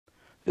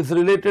is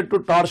related to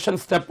torsion,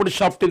 stepped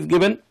shaft is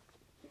given.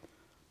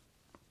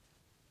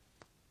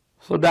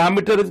 So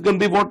diameter is going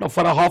to be what?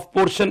 For a half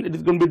portion it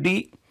is going to be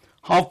d,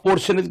 half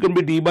portion is going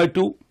to be d by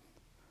 2.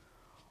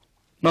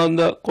 Now in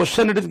the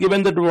question it is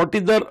given that what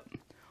is the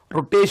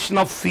rotation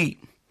of C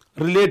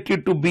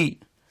relative to B.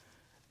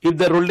 If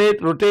the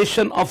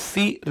rotation of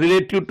C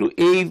relative to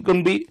A is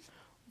going to be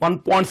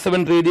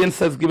 1.7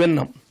 radians as given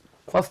now.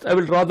 First I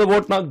will draw the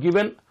what now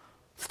given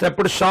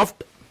stepped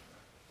shaft.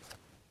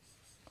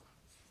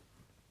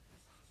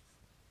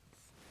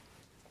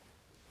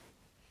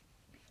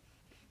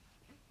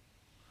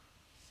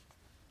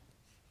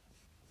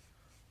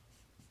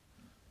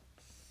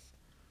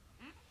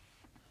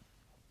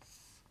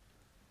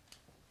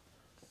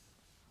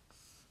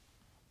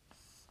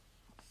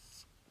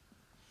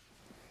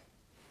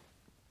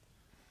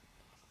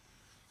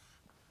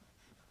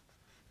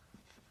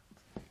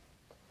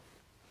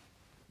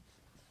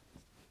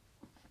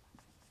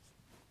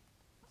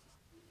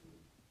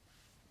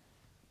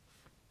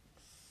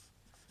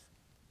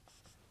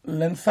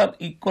 Lengths are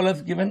equal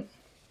as given.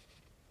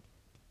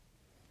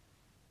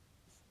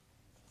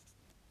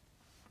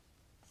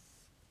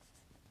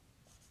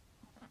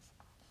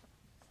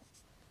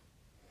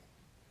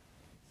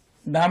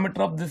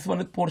 Diameter of this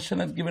one is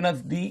portion is given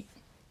as d.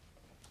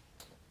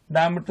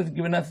 Diameter is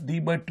given as d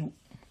by 2.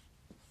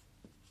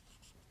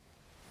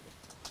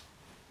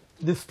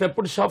 This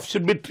stepped shaft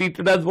should be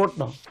treated as what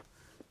now?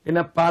 In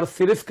a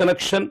series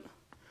connection.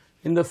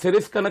 In the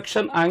series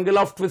connection, angle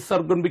of twists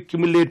are going to be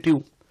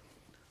cumulative.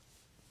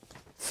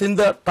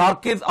 Since the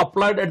torque is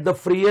applied at the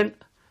free end,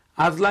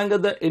 as long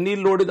as any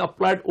load is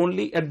applied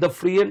only at the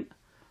free end,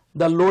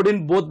 the load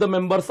in both the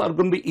members are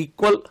going to be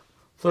equal.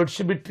 So it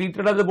should be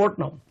treated as what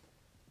now?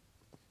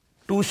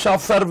 Two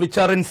shafts are which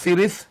are in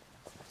series.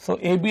 So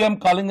AB I am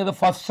calling as the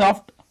first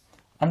shaft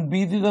and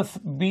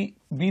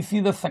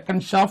BC the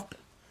second shaft.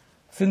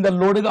 Since the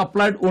load is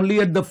applied only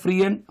at the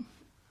free end,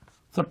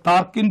 so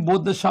torque in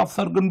both the shafts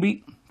are going to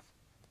be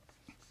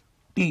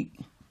T.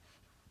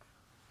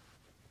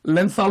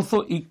 Lengths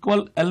also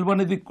equal,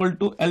 L1 is equal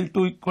to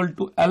L2 equal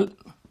to L.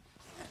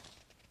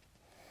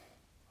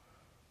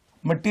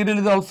 Material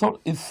is also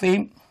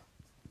same.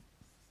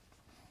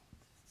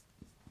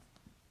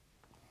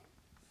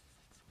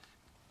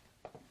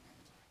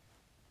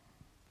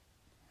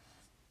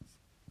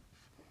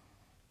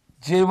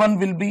 J1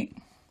 will be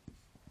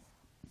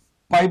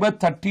pi by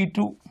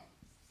 32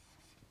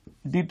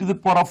 d to the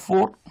power of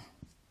 4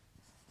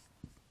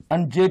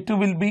 and J2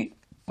 will be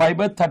pi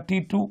by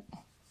 32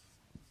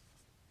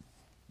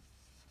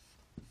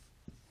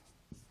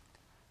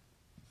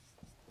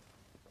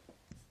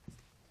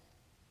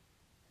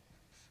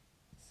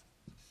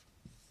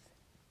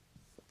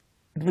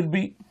 it will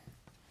be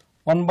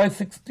 1 by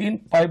 16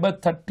 pi by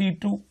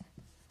 32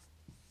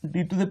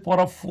 d to the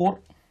power of 4.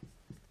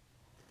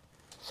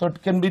 So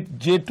it can be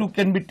J2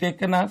 can be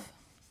taken as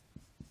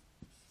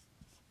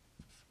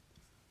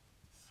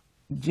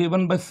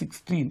J1 by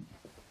 16.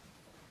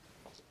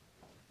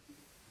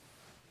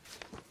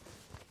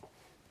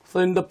 So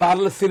in the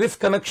parallel series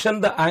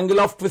connection, the angle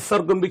of twists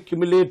are going to be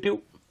cumulative.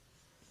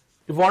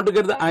 If you want to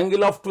get the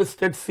angle of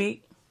twist at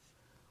C,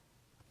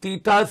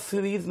 theta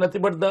C is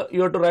nothing but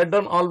you have to write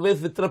down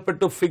always with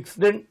respect to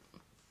fixed end,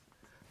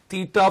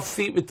 theta of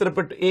C with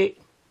respect to A.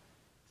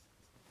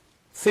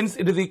 Since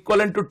it is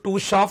equivalent to two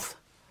shafts,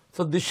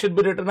 so this should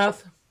be written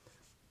as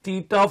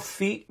theta of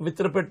C with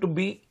respect to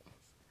B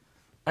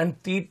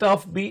and theta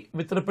of B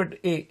with respect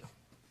to A.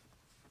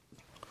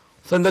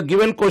 So in the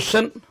given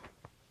question,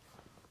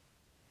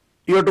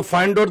 you have to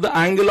find out the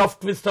angle of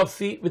twist of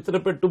C with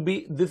respect to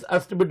B. This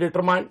has to be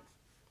determined.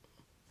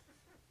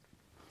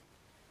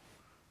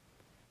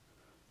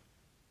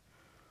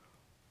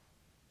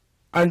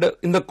 And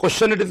in the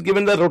question it is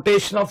given the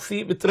rotation of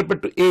C with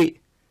respect to A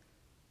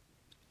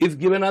is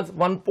given as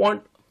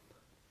 1.7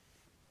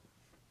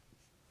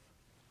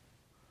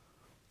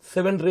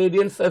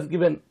 radians as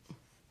given.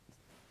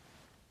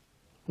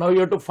 Now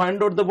you have to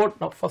find out the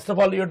what? Now first of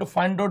all you have to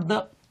find out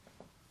the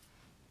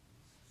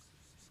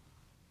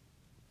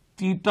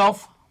theta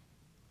of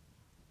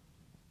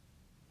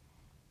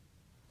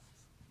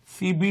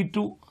CB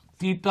to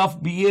theta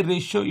of BA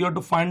ratio you have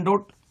to find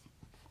out.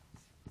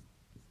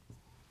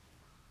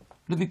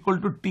 It is equal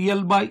to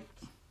TL by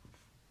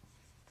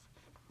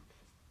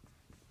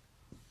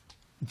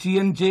G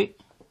and J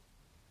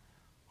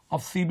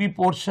of CB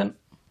portion,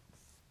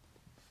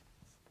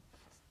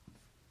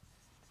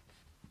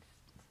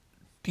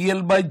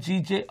 TL by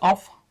GJ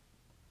of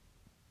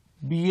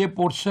BA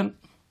portion.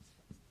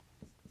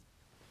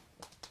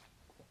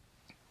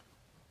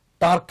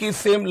 Torque is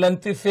same,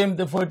 length is same,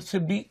 therefore it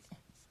should be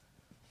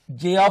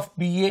J of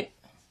BA,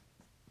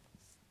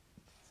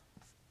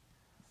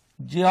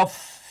 J of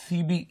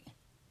CB.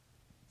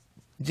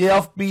 J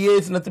of BA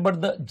is nothing but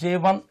the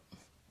J1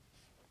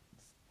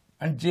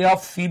 and J of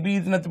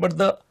CB is nothing but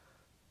the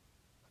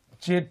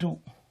J2.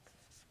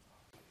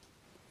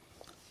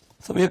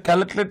 So we have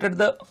calculated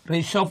the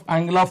ratio of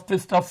angle of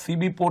twist of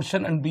CB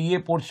portion and BA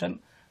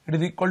portion. It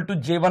is equal to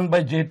J1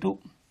 by J2.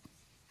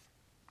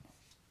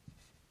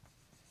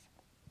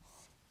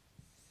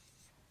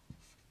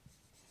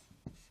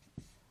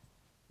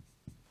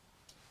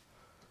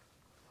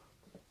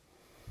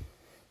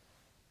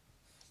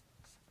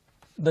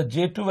 the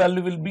J2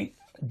 value will be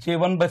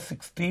J1 by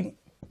 16.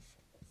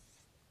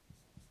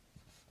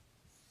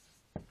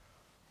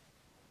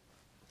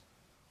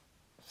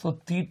 So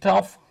theta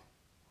of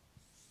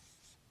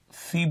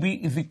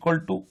CB is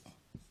equal to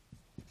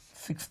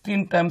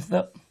 16 times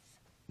the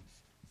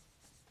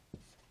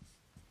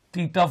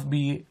theta of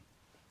BA.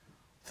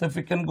 So if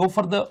we can go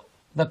for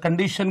the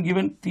condition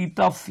given,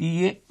 theta of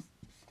CA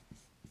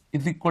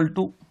is equal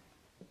to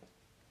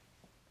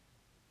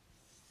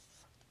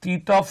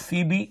theta of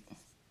CB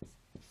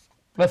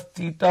plus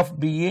theta of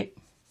BA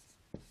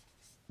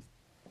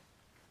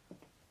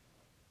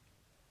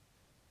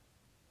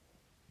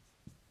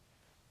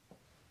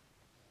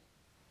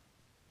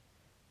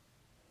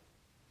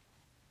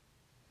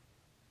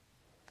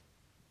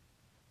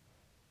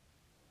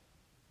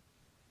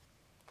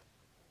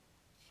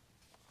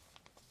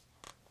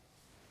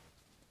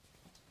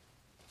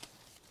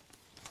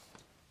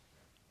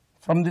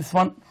from this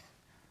one,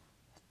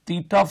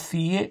 theta of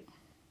CA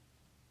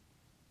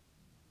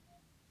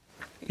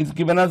is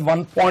given as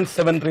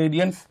 1.7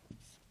 radians.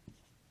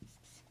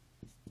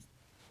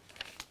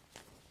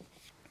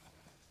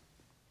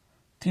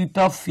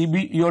 Theta of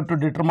CB you have to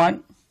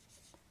determine.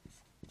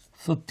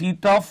 So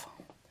theta of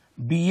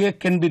BA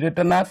can be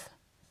written as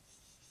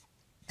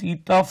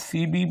theta of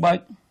CB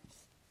by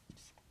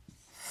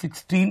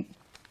 16.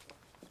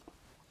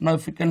 Now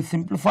if you can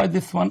simplify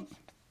this one,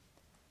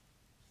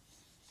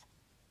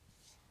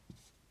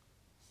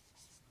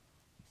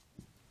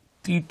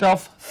 theta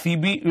of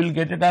CB you will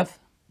get it as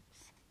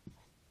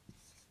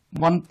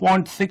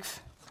 1.6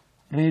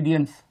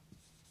 radians.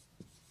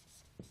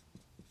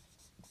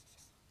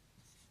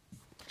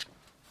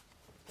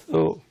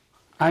 So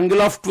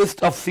angle of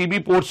twist of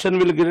CB portion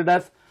will get it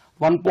as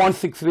 1.6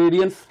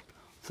 radians.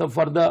 So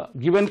for the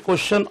given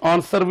question,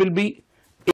 answer will be